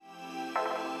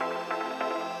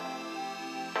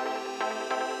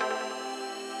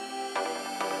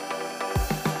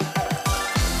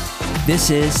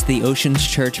This is the Oceans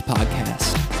Church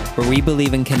podcast, where we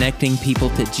believe in connecting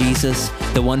people to Jesus,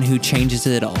 the one who changes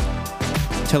it all.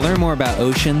 To learn more about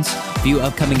Oceans, view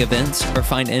upcoming events, or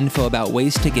find info about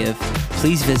ways to give,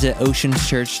 please visit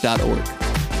oceanschurch.org.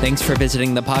 Thanks for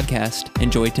visiting the podcast.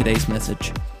 Enjoy today's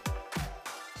message.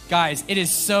 Guys, it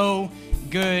is so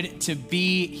good to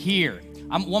be here.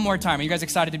 One more time, are you guys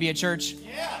excited to be at church?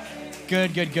 Yeah.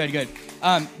 Good.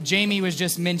 Jamie was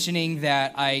just mentioning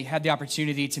that I had the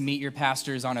opportunity to meet your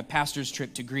pastors on a pastor's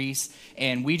trip to Greece,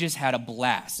 and we just had a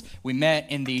blast. We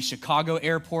met in the Chicago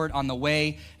airport on the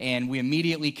way, and we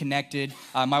immediately connected.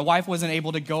 My wife wasn't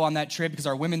able to go on that trip because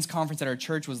our women's conference at our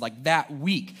church was like that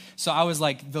week. So I was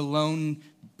like the lone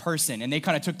person, and they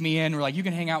kind of took me in. We're like, you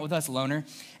can hang out with us, loner.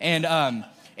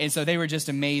 And so they were just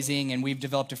amazing, and we've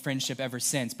developed a friendship ever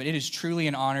since. But it is truly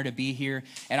an honor to be here.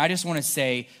 And I just want to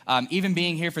say, even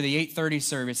being here for the 8:30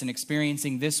 service and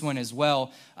experiencing this one as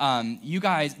well, you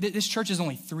guys, this church is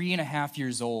only 3.5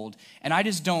 years old. And I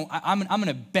just I'm going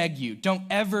to beg you, don't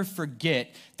ever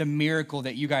forget the miracle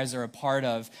that you guys are a part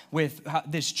of with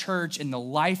this church and the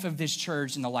life of this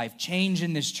church and the life change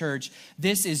in this church.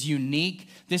 This is unique.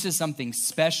 This is something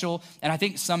special. And I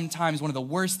think sometimes one of the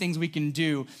worst things we can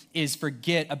do is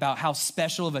forget about how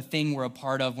special of a thing we're a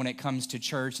part of when it comes to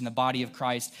church and the body of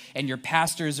Christ. And your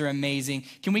pastors are amazing.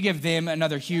 Can we give them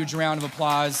another huge round of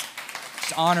applause?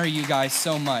 Just honor you guys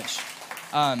so much.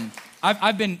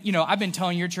 I've been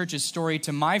telling your church's story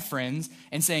to my friends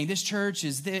and saying this church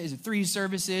is 3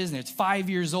 services and it's 5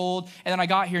 years old. And then I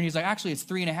got here and he's like, actually, it's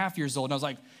 3.5 years old. And I was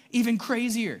like, even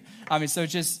crazier. So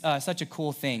just such a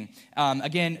cool thing.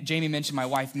 Again, Jamie mentioned my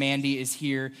wife, Mandy, is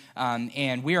here.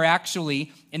 And we are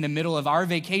actually in the middle of our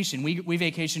vacation. We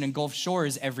vacation in Gulf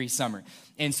Shores every summer.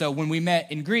 And so when we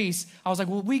met in Greece, I was like,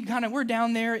 well, we're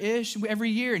down there-ish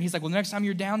every year. And he's like, well, the next time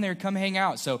you're down there, come hang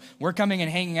out. So we're coming and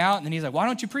hanging out. And then he's like, why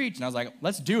don't you preach? And I was like,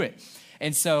 let's do it.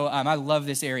 And so I love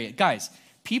this area. Guys,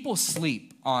 people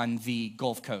sleep on the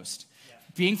Gulf Coast.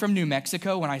 Being from New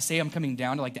Mexico, when I say I'm coming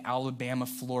down to like the Alabama,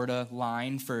 Florida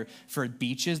line for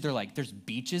beaches, they're like, there's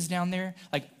beaches down there?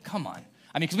 Like, come on.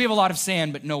 I mean, because we have a lot of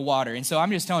sand, but no water. And so I'm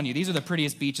just telling you, these are the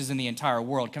prettiest beaches in the entire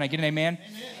world. Can I get an amen?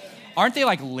 Amen. Aren't they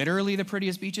like literally the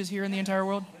prettiest beaches here in the entire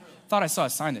world? Thought I saw a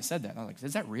sign that said that. I was like,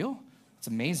 is that real? It's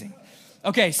amazing.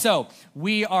 Okay, so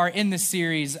we are in this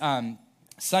series,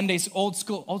 old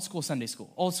school Sunday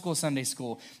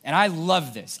school. And I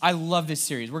love this. I love this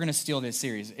series. We're going to steal this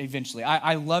series eventually.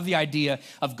 I love the idea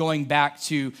of going back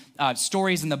to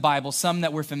stories in the Bible, some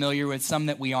that we're familiar with, some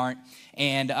that we aren't.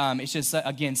 And it's just,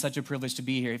 again, such a privilege to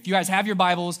be here. If you guys have your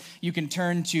Bibles, you can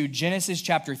turn to Genesis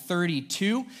chapter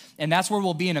 32, and that's where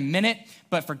we'll be in a minute.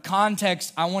 But for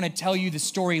context, I want to tell you the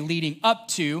story leading up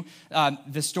to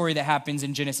the story that happens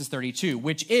in Genesis 32,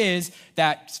 which is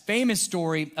that famous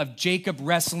story of Jacob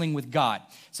wrestling with God.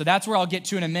 So that's where I'll get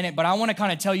to in a minute, but I want to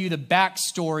kind of tell you the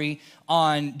backstory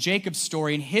on Jacob's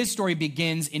story, and his story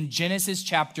begins in Genesis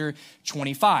chapter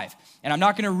 25. And I'm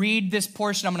not going to read this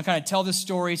portion. I'm going to kind of tell the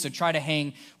story, so try to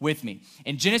hang with me.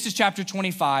 In Genesis chapter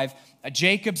 25,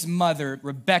 Jacob's mother,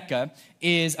 Rebekah,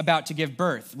 is about to give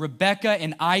birth. Rebekah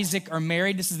and Isaac are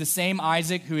married. This is the same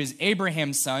Isaac who is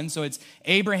Abraham's son. So it's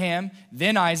Abraham,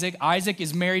 then Isaac. Isaac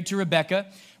is married to Rebekah.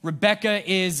 Rebekah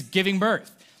is giving birth.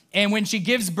 And when she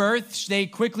gives birth, they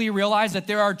quickly realize that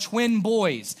there are twin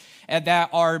boys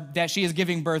that she is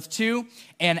giving birth to.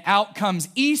 And out comes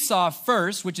Esau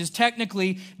first, which is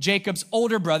technically Jacob's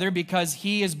older brother because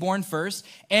he is born first.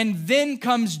 And then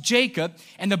comes Jacob.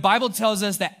 And the Bible tells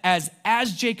us that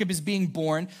as Jacob is being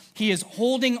born, he is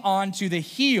holding on to the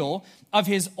heel of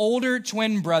his older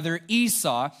twin brother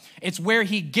Esau. It's where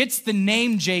he gets the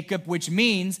name Jacob, which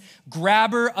means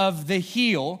grabber of the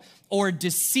heel, or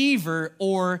deceiver,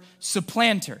 or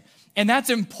supplanter. And that's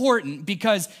important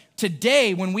because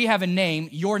today, when we have a name,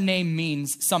 your name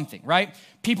means something, right?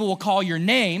 People will call your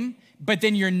name, but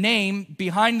then your name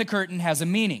behind the curtain has a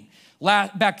meaning.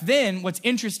 Back then, what's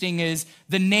interesting is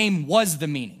the name was the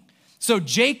meaning. So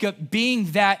Jacob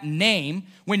being that name,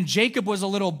 when Jacob was a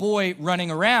little boy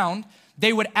running around,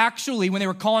 they would actually, when they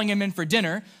were calling him in for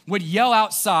dinner, would yell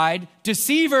outside,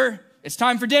 "Deceiver, it's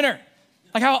time for dinner."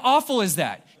 Like, how awful is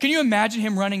that? Can you imagine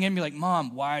him running in and be like,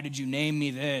 "Mom, why did you name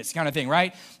me this?" kind of thing,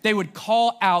 right? They would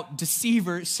call out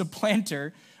deceiver,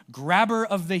 supplanter, grabber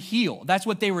of the heel. That's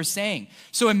what they were saying.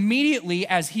 So immediately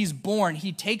as he's born,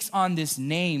 he takes on this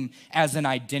name as an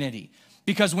identity.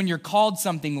 Because when you're called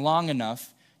something long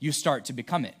enough, you start to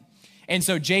become it. And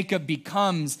so Jacob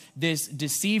becomes this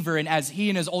deceiver. And as he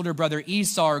and his older brother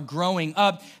Esau are growing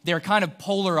up, they're kind of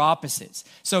polar opposites.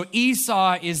 So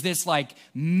Esau is this like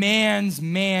man's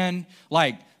man,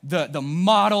 like the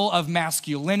model of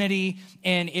masculinity.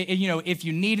 And if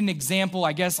you need an example,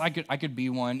 I guess I could be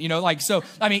one.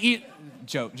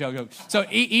 Joke. So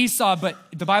Esau, but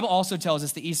the Bible also tells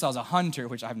us that Esau is a hunter,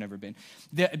 which I've never been.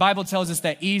 The Bible tells us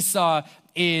that Esau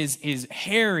is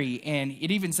hairy, and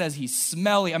it even says he's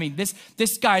smelly. I mean,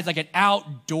 this guy's like an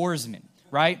outdoorsman,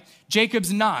 right?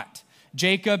 Jacob's not.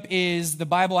 Jacob is, the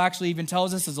Bible actually even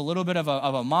tells us, is a little bit of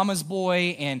a mama's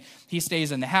boy, and he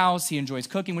stays in the house. He enjoys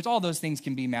cooking, which all those things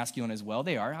can be masculine as well.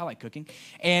 They are. I like cooking.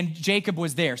 And Jacob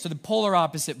was there. So the polar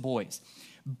opposite boys.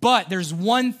 But there's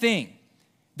one thing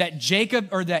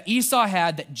that Esau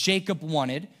had that Jacob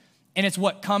wanted, and it's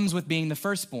what comes with being the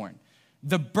firstborn.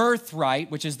 The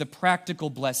birthright, which is the practical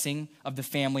blessing of the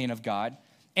family and of God,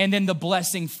 and then the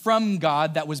blessing from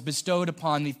God that was bestowed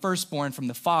upon the firstborn from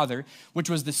the father, which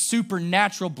was the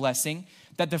supernatural blessing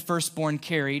that the firstborn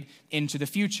carried into the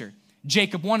future.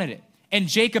 Jacob wanted it. And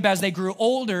Jacob, as they grew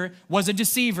older, was a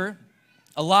deceiver,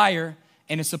 a liar,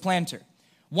 and a supplanter.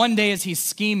 One day as he's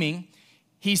scheming,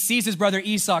 he sees his brother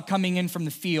Esau coming in from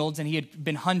the fields, and he had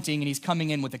been hunting, and he's coming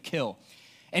in with a kill.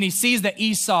 And he sees that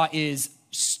Esau is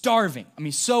starving. I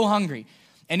mean, so hungry.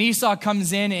 And Esau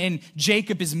comes in, and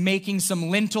Jacob is making some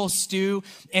lentil stew,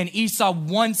 and Esau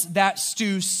wants that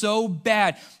stew so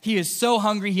bad. He is so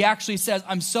hungry. He actually says,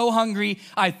 I'm so hungry,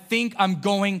 I think I'm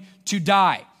going to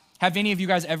die. Have any of you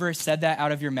guys ever said that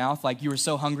out of your mouth? Like you were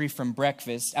so hungry from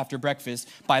breakfast, after breakfast,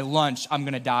 by lunch, I'm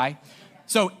going to die.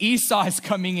 So Esau is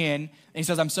coming in, and he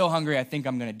says, I'm so hungry, I think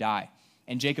I'm going to die.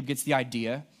 And Jacob gets the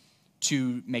idea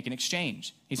to make an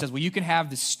exchange. He says, well, you can have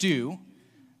the stew,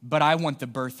 but I want the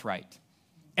birthright.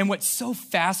 And what's so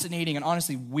fascinating and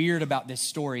honestly weird about this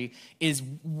story is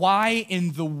why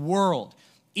in the world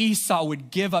Esau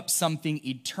would give up something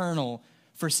eternal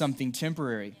for something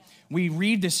temporary. We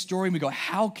read this story and we go,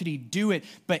 how could he do it?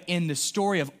 But in the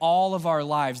story of all of our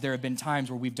lives, there have been times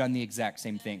where we've done the exact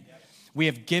same thing. We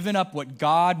have given up what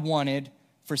God wanted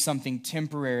for something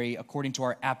temporary according to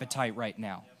our appetite right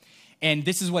now. And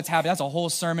this is what's happening. That's a whole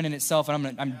sermon in itself,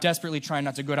 and I'm desperately trying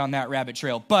not to go down that rabbit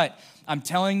trail. But I'm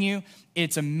telling you,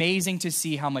 it's amazing to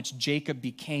see how much Jacob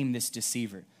became this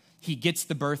deceiver. He gets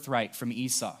the birthright from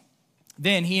Esau.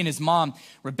 Then he and his mom,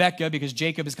 Rebecca, because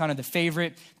Jacob is kind of the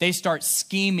favorite, they start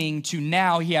scheming to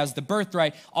now he has the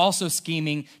birthright, also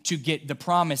scheming to get the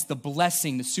promise, the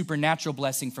blessing, the supernatural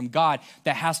blessing from God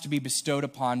that has to be bestowed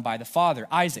upon by the father,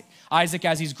 Isaac. Isaac,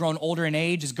 as he's grown older in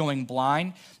age, is going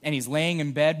blind, and he's laying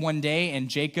in bed one day, and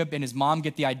Jacob and his mom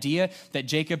get the idea that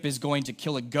Jacob is going to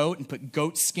kill a goat and put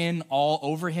goat skin all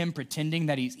over him, pretending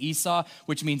that he's Esau,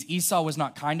 which means Esau was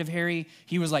not kind of hairy.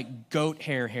 He was like goat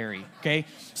hair hairy, okay?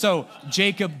 So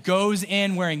Jacob goes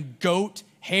in wearing goat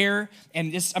hair,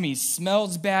 and he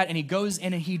smells bad, and he goes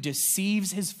in and he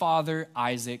deceives his father,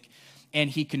 Isaac, and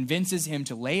he convinces him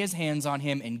to lay his hands on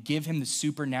him and give him the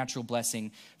supernatural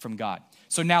blessing from God.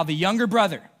 So now the younger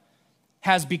brother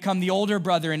has become the older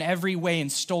brother in every way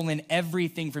and stolen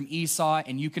everything from Esau,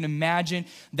 and you can imagine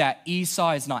that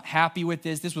Esau is not happy with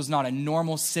this. This was not a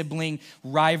normal sibling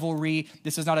rivalry.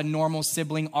 This is not a normal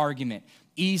sibling argument.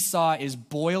 Esau is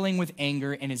boiling with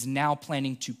anger and is now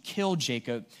planning to kill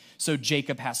Jacob, so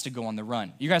Jacob has to go on the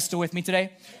run. You guys still with me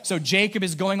today? So Jacob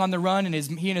is going on the run, and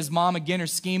he and his mom again are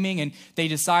scheming, and they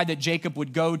decide that Jacob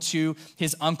would go to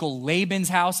his uncle Laban's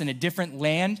house in a different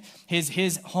land,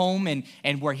 his home,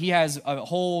 and where he has a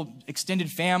whole extended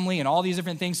family and all these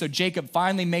different things. So Jacob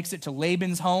finally makes it to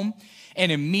Laban's home,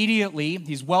 and immediately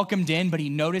he's welcomed in, but he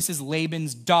notices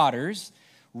Laban's daughters,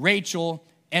 Rachel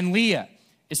and Leah.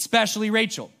 Especially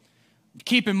Rachel.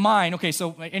 Keep in mind,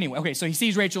 so he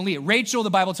sees Rachel and Leah. Rachel, the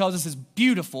Bible tells us, is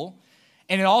beautiful.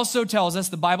 And it also tells us,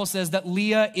 the Bible says that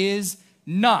Leah is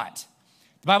not.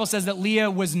 The Bible says that Leah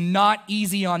was not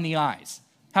easy on the eyes.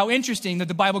 How interesting that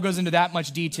the Bible goes into that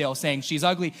much detail saying she's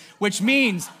ugly, which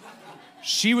means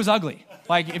she was ugly.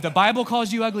 Like if the Bible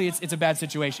calls you ugly, it's a bad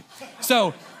situation.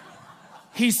 So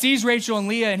he sees Rachel and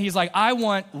Leah and he's like, I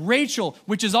want Rachel,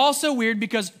 which is also weird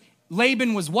because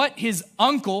Laban was what? His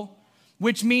uncle,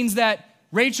 which means that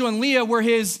Rachel and Leah were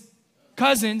his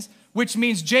cousins, which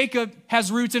means Jacob has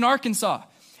roots in Arkansas.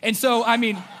 And so,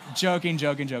 joking.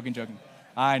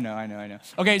 I know.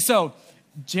 Okay, so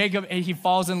Jacob, he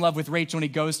falls in love with Rachel and he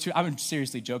goes to, I'm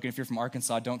seriously joking. If you're from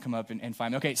Arkansas, don't come up and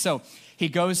find me. Okay, so he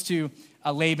goes to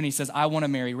Laban, he says, I want to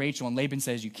marry Rachel. And Laban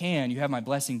says, you have my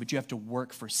blessing, but you have to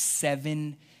work for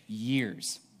 7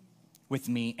 years with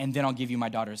me, and then I'll give you my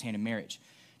daughter's hand in marriage.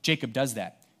 Jacob does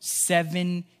that.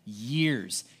 7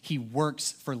 years he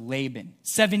works for Laban.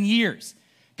 7 years.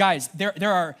 Guys,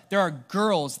 there are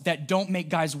girls that don't make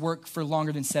guys work for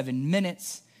longer than 7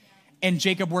 minutes. And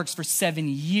Jacob works for 7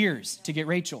 years to get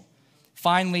Rachel.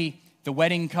 Finally, The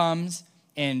wedding comes,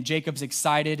 and Jacob's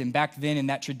excited. And back then in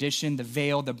that tradition,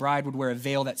 the bride would wear a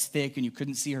veil that's thick and you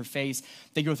couldn't see her face.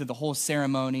 They go through the whole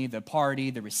ceremony, the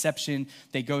party, the reception.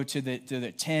 They go to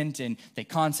the tent and they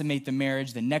consummate the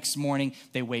marriage. The next morning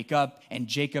they wake up and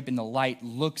Jacob in the light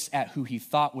looks at who he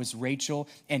thought was Rachel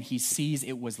and he sees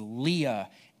it was Leah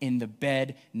in the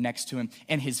bed next to him.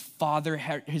 And his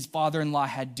father-in-law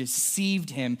had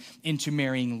deceived him into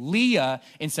marrying Leah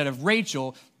instead of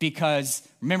Rachel because,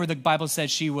 remember the Bible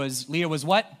says Leah was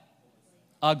what?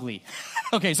 Ugly.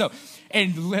 Okay,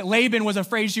 and Laban was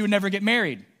afraid she would never get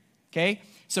married, okay?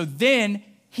 So then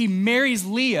he marries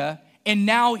Leah, and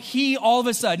now all of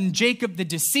a sudden, Jacob the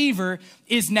deceiver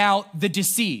is now the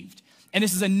deceived. And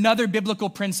this is another biblical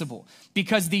principle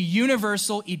because the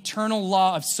universal eternal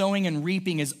law of sowing and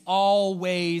reaping is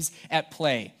always at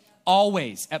play.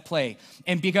 Always at play.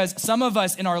 And because some of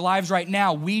us in our lives right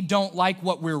now, we don't like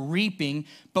what we're reaping,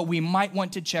 but we might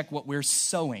want to check what we're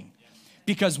sowing.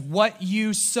 Because what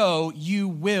you sow, you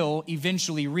will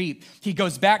eventually reap. He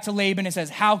goes back to Laban and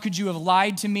says, how could you have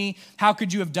lied to me? How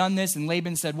could you have done this? And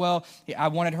Laban said, well, I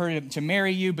wanted her to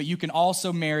marry you, but you can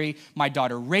also marry my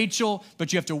daughter Rachel,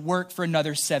 but you have to work for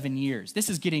another 7 years. This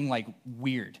is getting like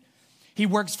weird. He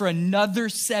works for another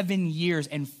 7 years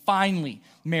and finally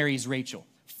marries Rachel.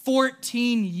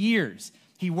 14 years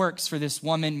he works for this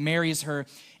woman, marries her,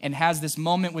 and has this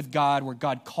moment with God where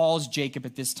God calls Jacob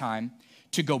at this time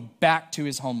to go back to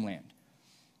his homeland.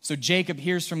 So Jacob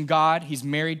hears from God. He's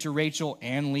married to Rachel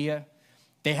and Leah.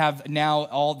 They have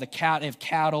now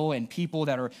cattle and people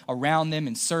that are around them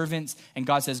and servants. And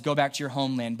God says, go back to your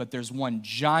homeland. But there's one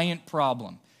giant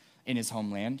problem in his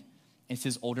homeland. It's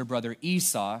his older brother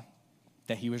Esau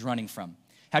that he was running from.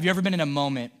 Have you ever been in a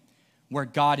moment where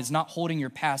God is not holding your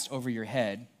past over your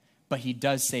head, but he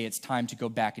does say it's time to go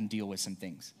back and deal with some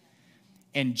things?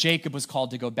 And Jacob was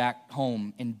called to go back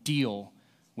home and deal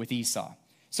with Esau.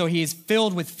 So he is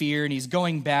filled with fear and he's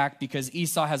going back because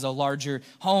Esau has a larger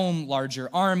home, larger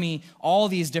army, all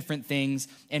these different things.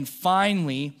 And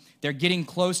finally, they're getting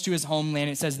close to his homeland.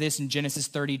 It says this in Genesis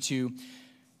 32,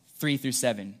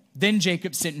 3-7. Then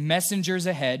Jacob sent messengers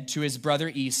ahead to his brother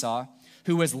Esau,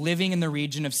 who was living in the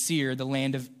region of Seir, the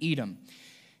land of Edom.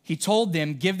 He told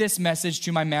them, give this message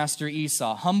to my master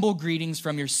Esau, humble greetings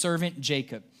from your servant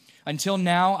Jacob. Until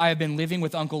now, I have been living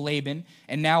with Uncle Laban,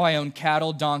 and now I own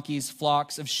cattle, donkeys,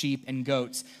 flocks of sheep and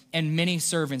goats, and many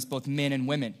servants, both men and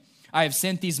women. I have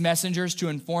sent these messengers to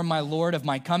inform my Lord of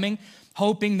my coming,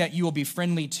 hoping that you will be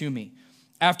friendly to me.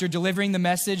 After delivering the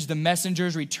message, the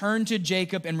messengers returned to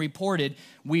Jacob and reported,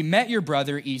 we met your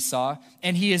brother Esau,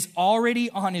 and he is already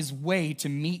on his way to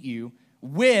meet you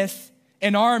with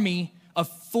an army of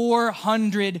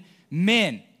 400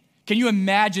 men. Can you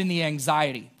imagine the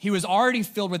anxiety? He was already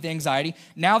filled with anxiety.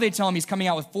 Now they tell him he's coming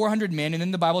out with 400 men. And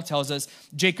then the Bible tells us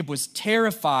Jacob was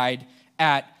terrified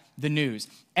at the news.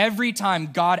 Every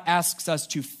time God asks us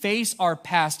to face our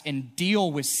past and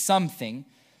deal with something,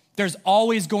 there's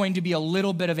always going to be a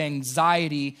little bit of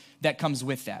anxiety that comes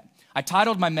with that. I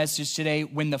titled my message today,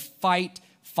 When the Fight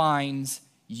Finds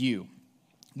You.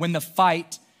 When the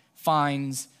fight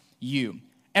finds you.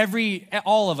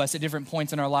 All of us at different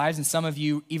points in our lives, and some of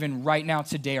you even right now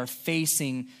today are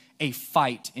facing a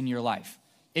fight in your life.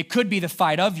 It could be the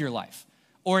fight of your life,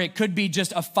 or it could be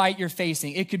just a fight you're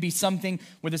facing. It could be something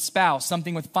with a spouse,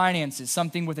 something with finances,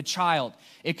 something with a child.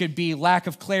 It could be lack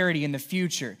of clarity in the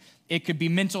future. It could be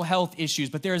mental health issues,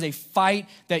 but there is a fight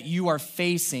that you are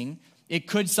facing. It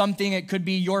could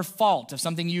be your fault of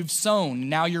something you've sown,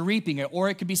 now you're reaping it, or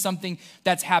it could be something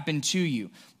that's happened to you.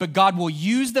 But God will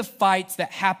use the fights that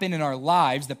happen in our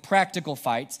lives, the practical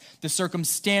fights, the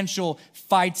circumstantial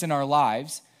fights in our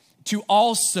lives, to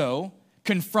also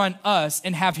confront us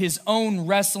and have his own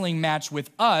wrestling match with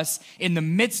us in the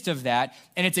midst of that.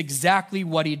 And it's exactly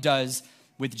what he does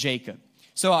with Jacob.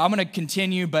 So I'm going to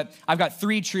continue, but I've got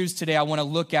 3 truths today I want to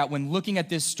look at when looking at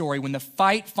this story. When the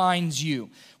fight finds you,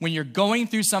 when you're going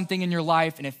through something in your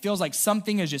life and it feels like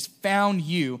something has just found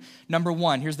you, number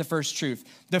 1, here's the first truth.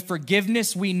 The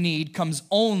forgiveness we need comes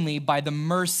only by the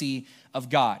mercy of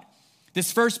God.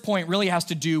 This first point really has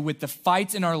to do with the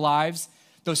fights in our lives,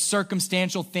 those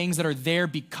circumstantial things that are there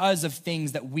because of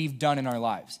things that we've done in our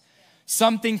lives.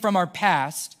 Something from our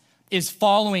past is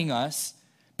following us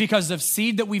because of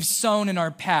seed that we've sown in our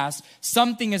past.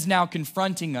 Something is now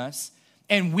confronting us,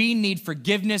 and we need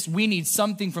forgiveness. We need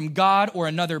something from God or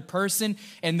another person.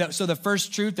 And so the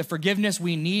first truth, the forgiveness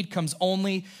we need comes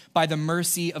only by the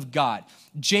mercy of God.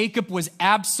 Jacob was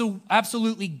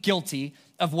absolutely guilty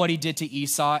of what he did to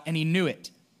Esau, and he knew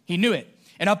it. He knew it.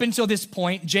 And up until this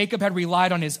point, Jacob had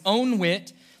relied on his own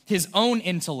wit, his own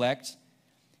intellect.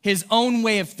 his own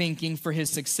way of thinking for his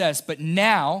success. But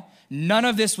now, none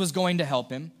of this was going to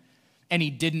help him, and he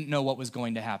didn't know what was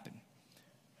going to happen.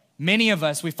 Many of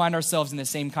us, we find ourselves in the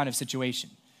same kind of situation.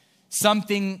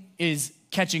 Something is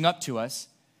catching up to us,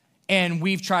 and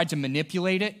we've tried to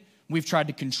manipulate it. We've tried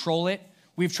to control it.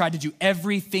 We've tried to do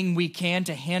everything we can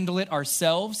to handle it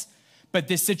ourselves. But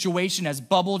this situation has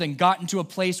bubbled and gotten to a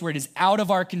place where it is out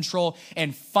of our control.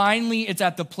 And finally, it's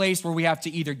at the place where we have to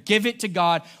either give it to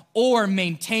God or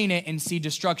maintain it and see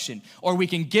destruction. Or we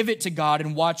can give it to God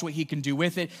and watch what he can do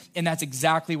with it. And that's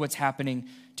exactly what's happening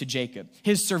to Jacob.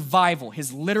 His survival,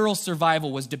 his literal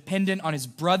survival, was dependent on his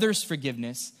brother's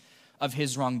forgiveness of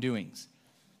his wrongdoings.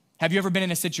 Have you ever been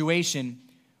in a situation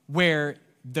where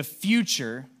the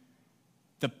future,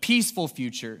 the peaceful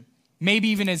future, maybe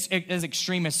even as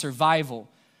extreme as survival,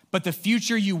 but the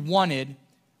future you wanted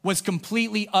was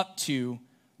completely up to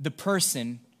the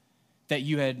person that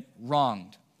you had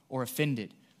wronged or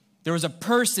offended? There was a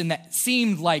person that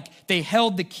seemed like they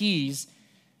held the keys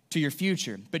to your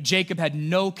future, but Jacob had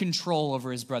no control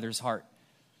over his brother's heart.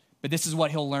 But this is what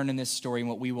he'll learn in this story and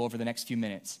what we will over the next few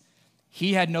minutes.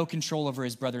 He had no control over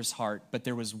his brother's heart, but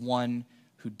there was one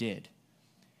who did.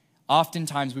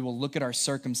 Oftentimes we will look at our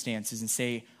circumstances and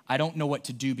say, I don't know what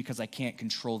to do because I can't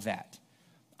control that.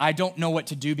 I don't know what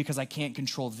to do because I can't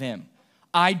control them.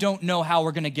 I don't know how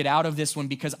we're going to get out of this one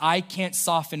because I can't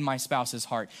soften my spouse's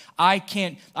heart. I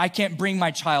can't bring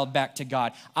my child back to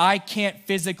God. I can't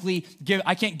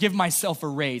give myself a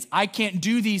raise. I can't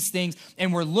do these things.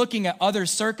 And we're looking at other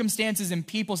circumstances and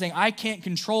people saying, I can't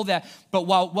control that. But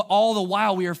all the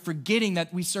while we are forgetting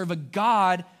that we serve a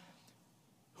God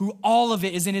who all of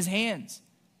it is in his hands.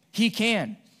 He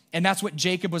can. And that's what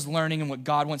Jacob was learning and what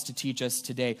God wants to teach us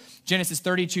today. Genesis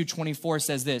 32:24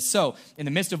 says this. So in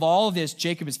the midst of all of this,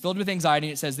 Jacob is filled with anxiety.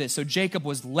 And it says this. So Jacob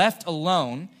was left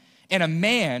alone, and a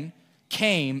man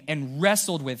came and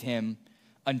wrestled with him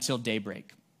until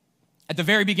daybreak. At the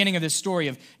very beginning of this story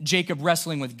of Jacob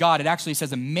wrestling with God, it actually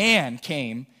says a man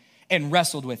came and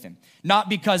wrestled with him. Not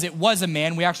because it was a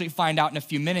man. We actually find out in a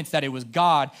few minutes that it was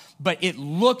God, but it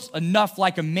looked enough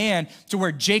like a man to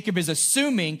where Jacob is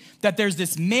assuming that there's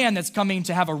this man that's coming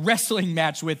to have a wrestling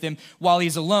match with him while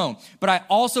he's alone. But I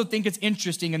also think it's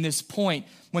interesting in this point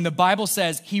when the Bible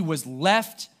says he was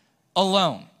left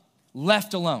alone.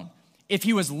 Left alone. If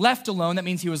he was left alone, that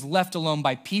means he was left alone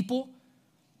by people,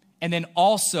 and then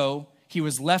also he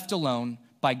was left alone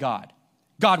by God.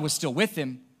 God was still with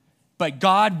him, but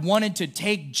God wanted to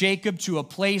take Jacob to a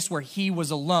place where he was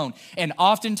alone. And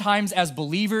oftentimes as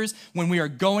believers, when we are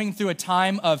going through a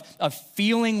time of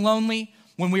feeling lonely,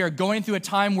 when we are going through a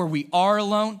time where we are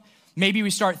alone, maybe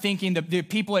we start thinking that the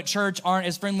people at church aren't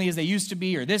as friendly as they used to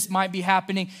be, or this might be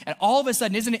happening. And all of a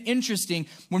sudden, isn't it interesting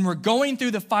when we're going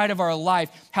through the fight of our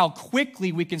life, how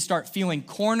quickly we can start feeling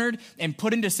cornered and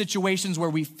put into situations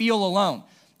where we feel alone.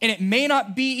 And it may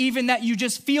not be even that you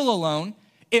just feel alone.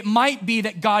 It might be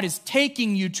that God is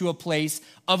taking you to a place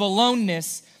of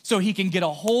aloneness so he can get a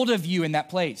hold of you in that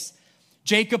place.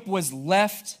 Jacob was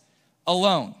left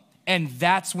alone, and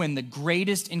that's when the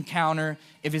greatest encounter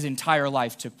of his entire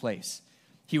life took place.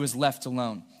 He was left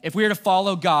alone. If we are to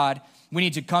follow God, we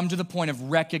need to come to the point of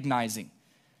recognizing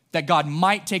that God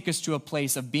might take us to a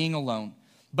place of being alone,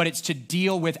 but it's to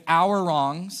deal with our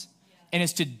wrongs and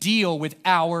it's to deal with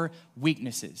our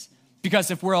weaknesses.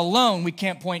 Because if we're alone, we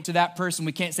can't point to that person.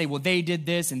 We can't say, well, they did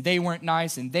this and they weren't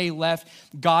nice and they left.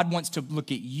 God wants to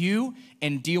look at you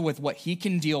and deal with what he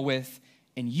can deal with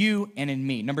in you and in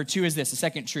me. Number 2 is this, the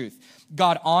second truth.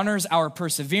 God honors our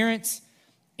perseverance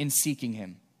in seeking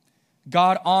him.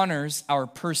 God honors our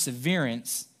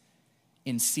perseverance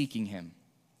in seeking him.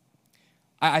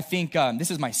 I think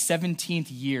this is my 17th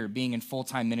year being in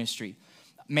full-time ministry.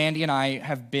 Mandy and I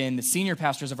have been the senior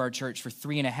pastors of our church for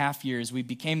 3.5 years. We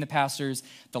became the pastors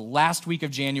the last week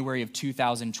of January of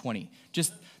 2020.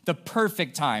 Just the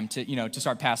perfect time to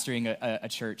start pastoring a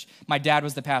church. My dad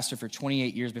was the pastor for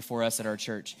 28 years before us at our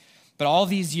church. But all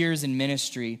these years in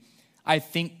ministry, I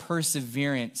think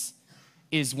perseverance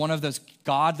is one of those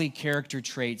godly character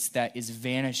traits that is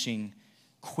vanishing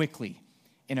quickly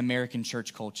in American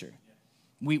church culture.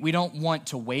 We don't want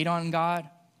to wait on God.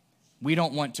 We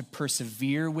don't want to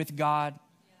persevere with God.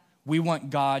 We want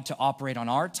God to operate on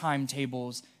our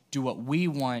timetables, do what we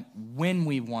want, when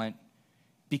we want,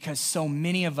 because so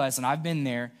many of us, and I've been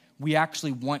there, we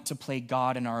actually want to play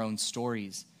God in our own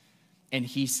stories. And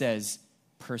he says,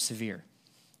 persevere.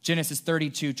 Genesis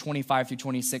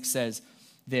 32:25-26 says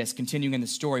this, continuing in the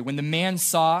story. When the man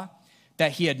saw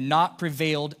that he had not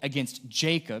prevailed against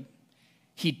Jacob,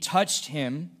 he touched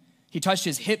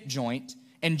his hip joint,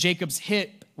 and Jacob's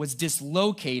hip was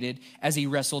dislocated as he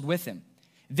wrestled with him.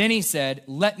 Then he said,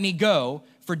 let me go,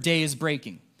 for day is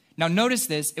breaking. Now notice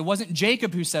this, it wasn't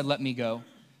Jacob who said, let me go.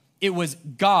 It was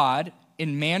God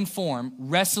in man form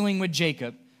wrestling with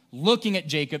Jacob, looking at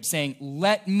Jacob saying,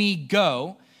 let me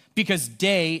go because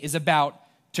day is about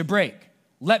to break.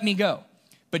 Let me go.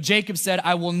 But Jacob said,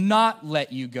 I will not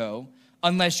let you go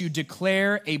unless you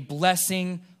declare a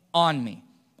blessing on me.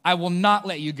 I will not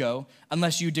let you go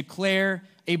unless you declare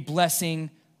a blessing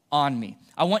on me.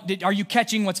 Are you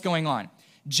catching what's going on?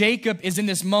 Jacob is in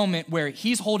this moment where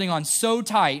he's holding on so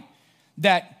tight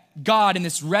that God in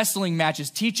this wrestling match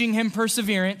is teaching him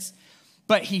perseverance,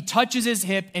 but he touches his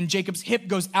hip and Jacob's hip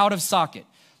goes out of socket.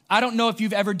 I don't know if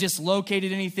you've ever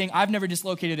dislocated anything. I've never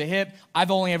dislocated a hip. I've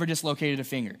only ever dislocated a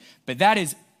finger, but that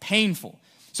is painful.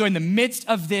 So in the midst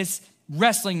of this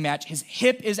wrestling match, his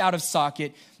hip is out of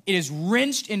socket. It is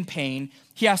wrenched in pain.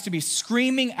 He has to be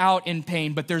screaming out in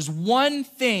pain, but there's one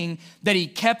thing that he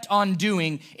kept on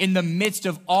doing in the midst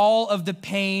of all of the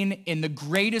pain in the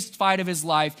greatest fight of his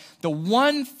life. The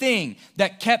one thing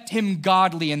that kept him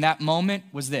godly in that moment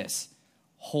was this: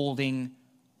 holding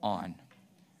on.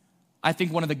 I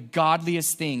think one of the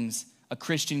godliest things a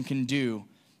Christian can do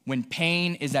when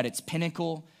pain is at its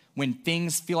pinnacle, when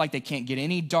things feel like they can't get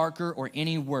any darker or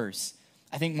any worse,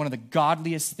 I think one of the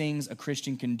godliest things a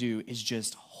Christian can do is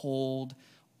just hold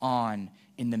on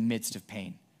in the midst of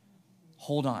pain.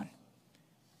 Hold on.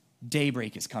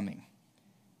 Daybreak is coming.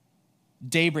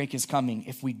 Daybreak is coming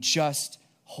if we just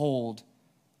hold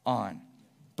on.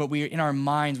 But in our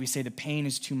minds, we say the pain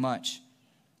is too much.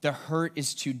 The hurt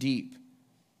is too deep.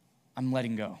 I'm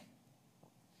letting go.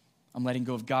 I'm letting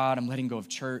go of God. I'm letting go of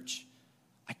church.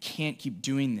 I can't keep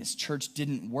doing this. Church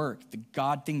didn't work. The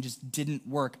God thing just didn't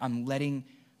work. I'm letting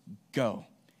go.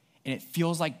 And it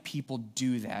feels like people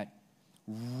do that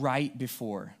right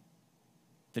before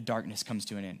the darkness comes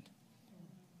to an end.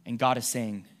 And God is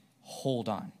saying, hold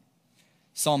on.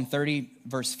 Psalm 30,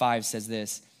 verse 5 says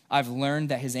this: I've learned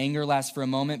that his anger lasts for a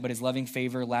moment, but his loving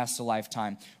favor lasts a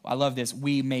lifetime. I love this.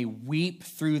 We may weep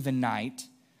through the night,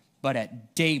 but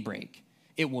at daybreak,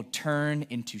 it will turn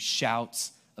into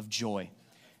shouts of joy.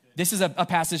 This is a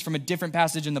passage from a different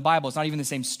passage in the Bible. It's not even the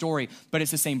same story, but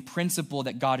it's the same principle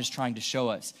that God is trying to show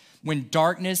us. When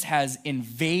darkness has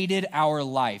invaded our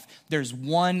life, there's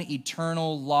one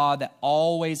eternal law that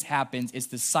always happens. It's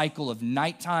the cycle of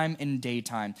nighttime and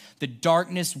daytime. The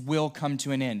darkness will come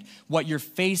to an end. What you're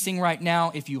facing right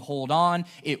now, if you hold on,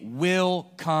 it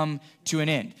will come to an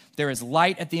end. There is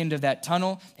light at the end of that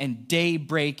tunnel, and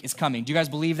daybreak is coming. Do you guys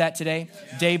believe that today?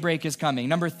 Yeah. Daybreak is coming.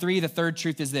 Number 3, the third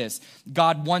truth is this: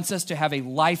 God wants us to have a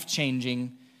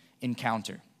life-changing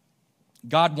encounter.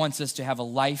 God wants us to have a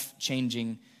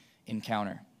life-changing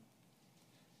encounter.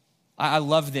 I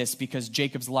love this because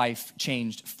Jacob's life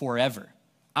changed forever.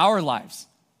 Our lives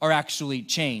are actually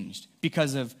changed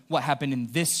because of what happened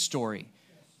in this story,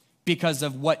 because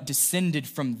of what descended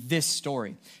from this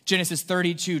story. Genesis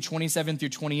 32, 27 through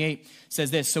 28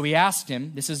 says this: So he asked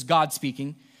him, this is God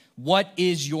speaking, "What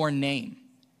is your name?"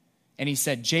 And he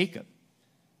said, "Jacob."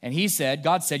 And he said,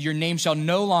 God said, "Your name shall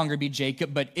no longer be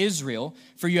Jacob, but Israel,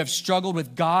 for you have struggled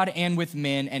with God and with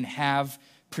men and have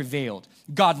prevailed."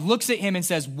 God looks at him and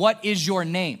says, "What is your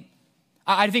name?"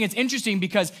 I think it's interesting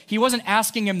because he wasn't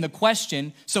asking him the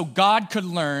question so God could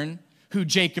learn who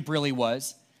Jacob really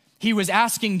was. He was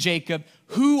asking Jacob,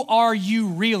 "Who are you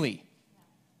really?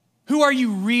 Who are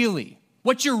you really?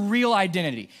 What's your real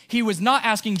identity?" He was not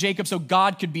asking Jacob so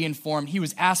God could be informed. He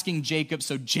was asking Jacob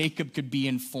so Jacob could be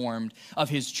informed of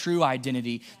his true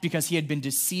identity, because he had been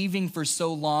deceiving for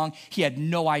so long, he had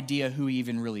no idea who he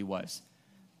even really was.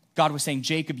 God was saying,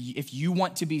 Jacob, if you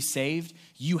want to be saved,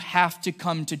 you have to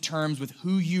come to terms with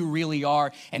who you really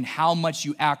are and how much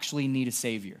you actually need a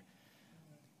savior.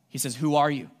 He says, "Who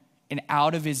are you?" And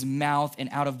out of his mouth and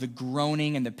out of the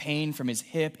groaning and the pain from his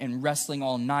hip and wrestling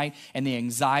all night and the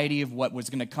anxiety of what was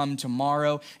going to come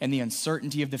tomorrow and the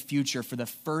uncertainty of the future, for the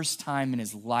first time in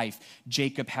his life,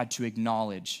 Jacob had to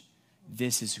acknowledge,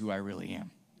 this is who I really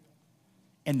am.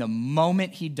 And the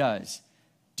moment he does,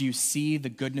 do you see the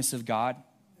goodness of God?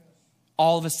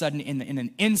 All of a sudden, in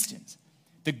an instant,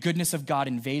 the goodness of God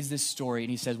invades this story,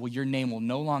 and he says, well, your name will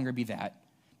no longer be that,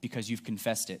 because you've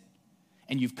confessed it.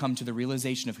 And you've come to the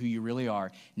realization of who you really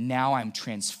are. Now I'm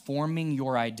transforming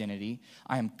your identity.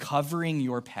 I am covering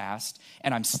your past,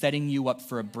 and I'm setting you up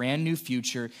for a brand new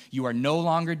future. You are no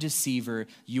longer deceiver.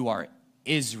 You are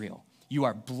Israel. You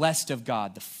are blessed of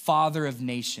God, the Father of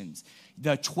nations.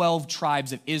 The 12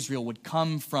 tribes of Israel would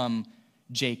come from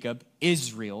Jacob,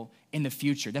 Israel, in the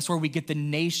future. That's where we get the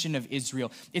nation of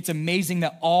Israel. It's amazing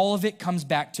that all of it comes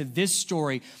back to this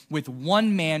story with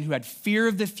one man who had fear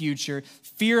of the future,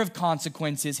 fear of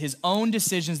consequences. His own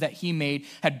decisions that he made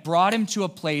had brought him to a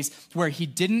place where he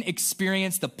didn't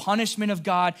experience the punishment of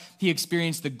God. He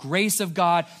experienced the grace of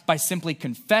God by simply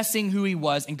confessing who he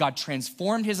was, and God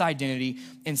transformed his identity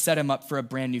and set him up for a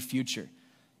brand new future.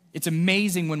 It's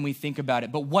amazing when we think about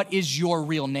it, but what is your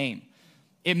real name?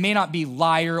 It may not be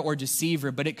liar or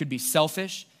deceiver, but it could be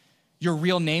selfish. Your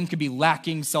real name could be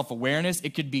lacking self-awareness.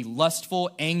 It could be lustful,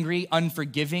 angry,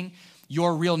 unforgiving.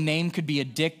 Your real name could be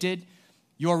addicted.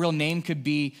 Your real name could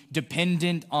be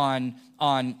dependent on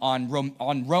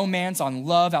romance, on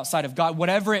love outside of God.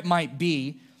 Whatever it might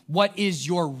be, what is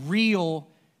your real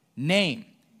name?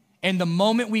 And the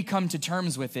moment we come to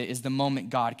terms with it is the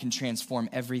moment God can transform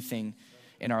everything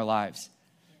in our lives.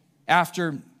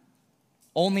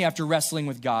 Only after wrestling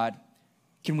with God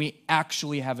can we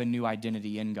actually have a new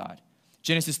identity in God.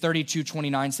 Genesis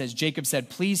 32:29 says, Jacob said,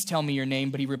 "Please tell me your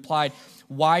name." But he replied,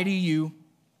 "Why do you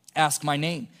ask my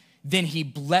name?" Then he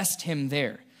blessed him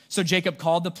there. So Jacob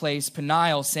called the place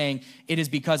Peniel, saying, "It is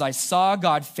because I saw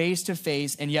God face to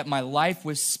face, and yet my life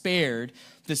was spared."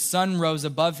 The sun rose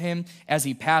above him as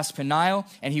he passed Peniel,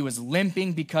 and he was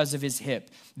limping because of his hip.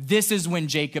 This is when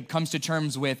Jacob comes to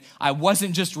terms with, I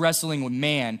wasn't just wrestling with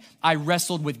man, I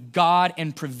wrestled with God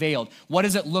and prevailed. What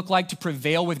does it look like to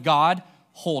prevail with God?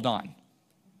 Hold on.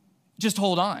 Just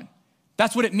hold on.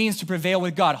 That's what it means to prevail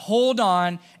with God. Hold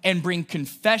on and bring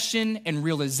confession and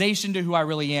realization to who I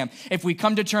really am. If we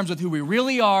come to terms with who we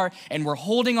really are and we're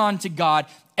holding on to God,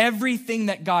 everything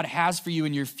that God has for you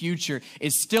in your future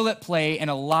is still at play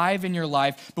and alive in your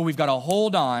life, but we've got to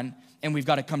hold on and we've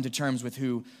got to come to terms with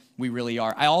who we really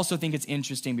are. I also think it's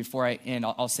interesting, before I end,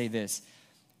 I'll say this.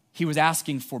 He was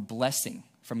asking for blessing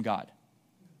from God.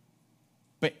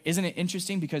 But isn't it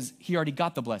interesting? Because he already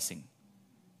got the blessing.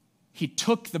 He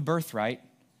took the birthright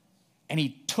and he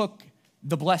took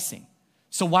the blessing.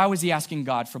 So why was he asking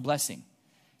God for blessing?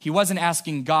 He wasn't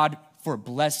asking God for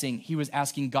blessing. He was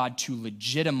asking God to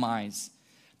legitimize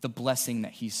the blessing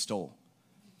that he stole.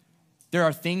 There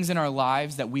are things in our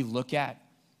lives that we look at,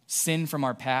 sin from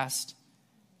our past,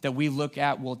 that we look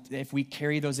at, well, if we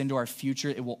carry those into our future,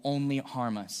 it will only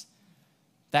harm us.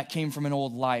 That came from an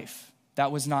old life.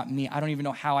 That was not me. I don't even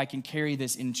know how I can carry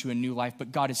this into a new life,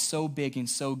 but God is so big and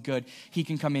so good. He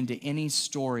can come into any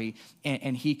story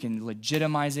and he can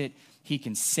legitimize it. He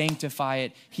can sanctify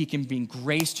it. He can bring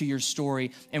grace to your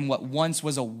story. And what once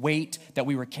was a weight that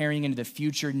we were carrying into the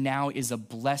future now is a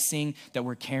blessing that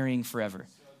we're carrying forever.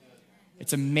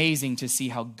 It's amazing to see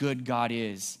how good God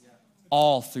is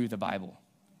all through the Bible.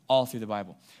 All through the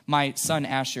Bible. My son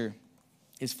Asher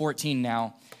is 14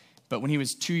 now. But when he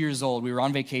was 2 years old, we were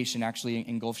on vacation actually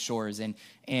in Gulf Shores,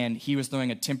 and he was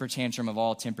throwing a temper tantrum of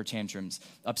all temper tantrums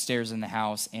upstairs in the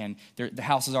house. And the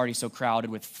house is already so crowded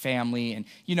with family. And,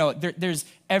 there's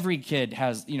every kid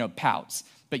has, pouts.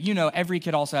 But, every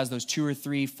kid also has those 2 or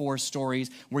 3, 4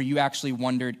 stories where you actually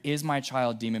wondered, is my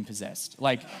child demon possessed?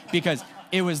 Because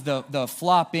it was the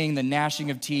flopping, the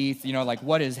gnashing of teeth,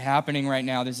 what is happening right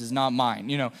now? This is not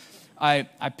mine,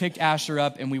 I picked Asher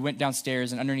up and we went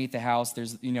downstairs, and underneath the house,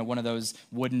 there's, one of those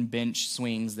wooden bench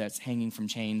swings that's hanging from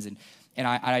chains. And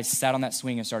I sat on that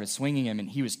swing and started swinging him, and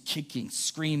he was kicking,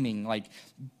 screaming,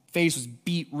 face was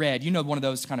beet red. One of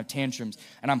those kind of tantrums.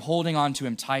 And I'm holding on to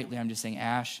him tightly. I'm just saying,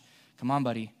 Ash, come on,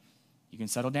 buddy. You can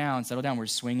settle down. We're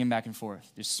swinging back and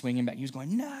forth. Just swinging back. He was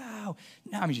going, no.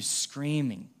 I mean, just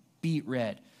screaming, beet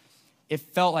red. It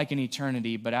felt like an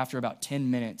eternity, but after about 10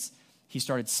 minutes, he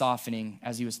started softening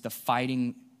as the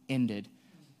fighting ended.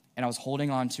 And I was holding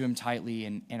on to him tightly,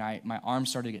 and my arms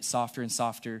started to get softer and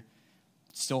softer,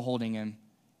 still holding him.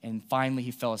 And finally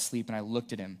he fell asleep, and I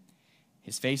looked at him.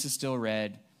 His face is still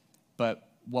red, but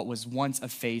what was once a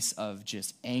face of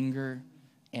just anger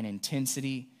and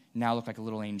intensity now looked like a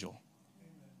little angel.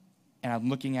 And I'm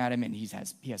looking at him, and he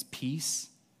has peace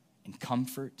and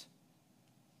comfort.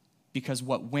 Because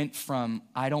what went from,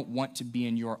 I don't want to be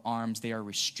in your arms, they are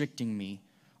restricting me,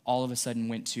 all of a sudden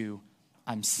went to,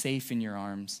 I'm safe in your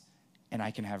arms and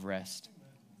I can have rest.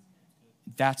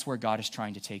 That's where God is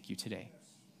trying to take you today.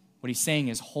 What he's saying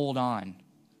is hold on,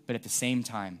 but at the same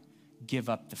time, give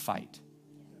up the fight.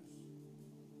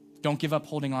 Don't give up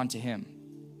holding on to him.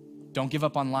 Don't give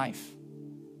up on life,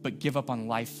 but give up on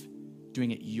life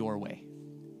doing it your way.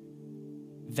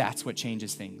 That's what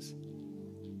changes things.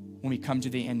 When we come to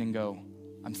the end and go,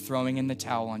 I'm throwing in the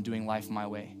towel on doing life my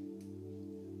way,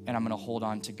 and I'm going to hold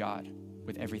on to God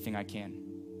with everything I can.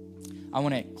 I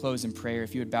want to close in prayer.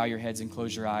 If you would bow your heads and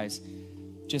close your eyes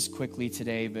just quickly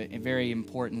today, but very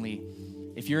importantly,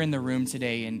 if you're in the room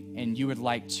today and you would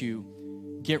like to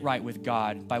get right with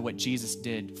God by what Jesus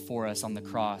did for us on the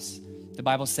cross, the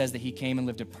Bible says that he came and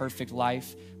lived a perfect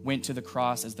life, went to the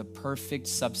cross as the perfect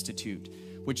substitute,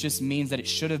 which just means that it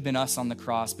should have been us on the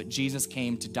cross, but Jesus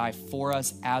came to die for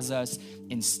us, as us,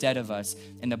 instead of us.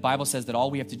 And the Bible says that all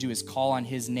we have to do is call on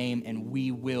his name and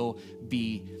we will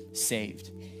be saved.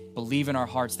 Believe in our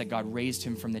hearts that God raised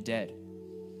him from the dead.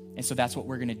 And so that's what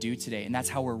we're going to do today. And that's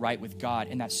how we're right with God.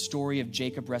 And that story of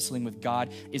Jacob wrestling with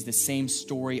God is the same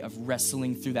story of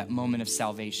wrestling through that moment of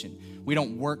salvation. We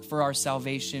don't work for our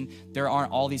salvation. There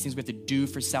aren't all these things we have to do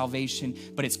for salvation,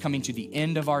 but it's coming to the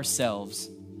end of ourselves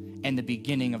and the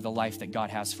beginning of the life that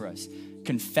God has for us.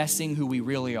 Confessing who we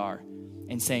really are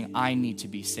and saying, I need to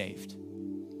be saved.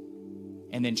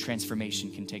 And then transformation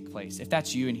can take place. If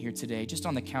that's you in here today, just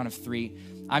on the count of 3,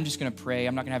 I'm just gonna pray.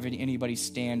 I'm not gonna have anybody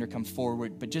stand or come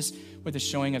forward, but just with a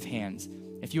showing of hands,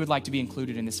 if you would like to be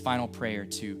included in this final prayer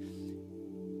to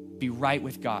be right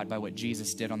with God by what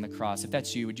Jesus did on the cross, if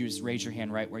that's you, would you just raise your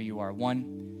hand right where you are?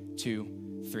 1,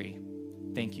 2, 3.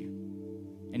 Thank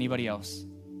you. Anybody else?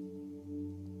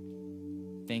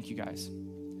 Thank you, guys.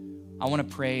 I want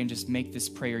to pray and just make this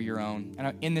prayer your own.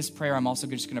 And in this prayer, I'm also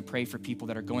just going to pray for people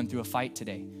that are going through a fight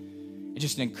today. It's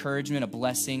just an encouragement, a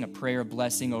blessing, a prayer, a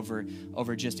blessing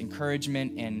over just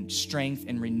encouragement and strength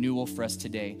and renewal for us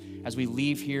today. As we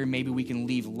leave here, maybe we can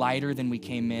leave lighter than we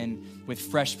came in with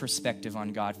fresh perspective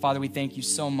on God. Father, we thank you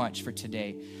so much for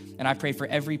today. And I pray for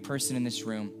every person in this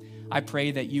room. I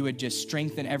pray that you would just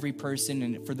strengthen every person,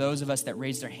 and for those of us that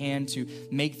raise their hand to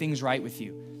make things right with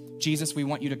you. Jesus, we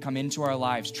want you to come into our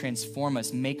lives, transform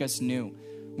us, make us new.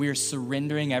 We are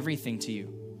surrendering everything to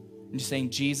you. And just saying,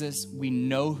 Jesus, we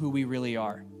know who we really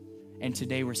are. And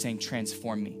today we're saying,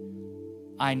 transform me.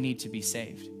 I need to be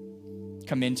saved.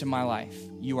 Come into my life.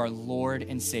 You are Lord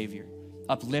and Savior.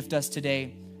 Uplift us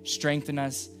today, strengthen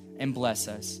us, and bless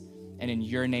us. And in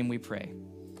your name we pray.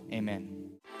 Amen.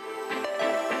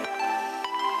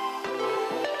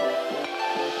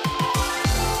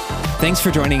 Thanks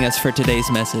for joining us for today's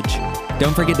message.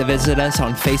 Don't forget to visit us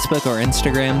on Facebook or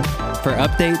Instagram for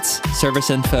updates,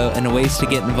 service info, and ways to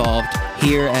get involved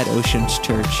here at Oceans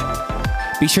Church.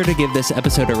 Be sure to give this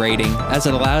episode a rating, as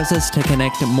it allows us to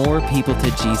connect more people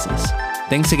to Jesus.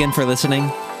 Thanks again for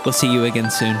listening. We'll see you again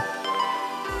soon.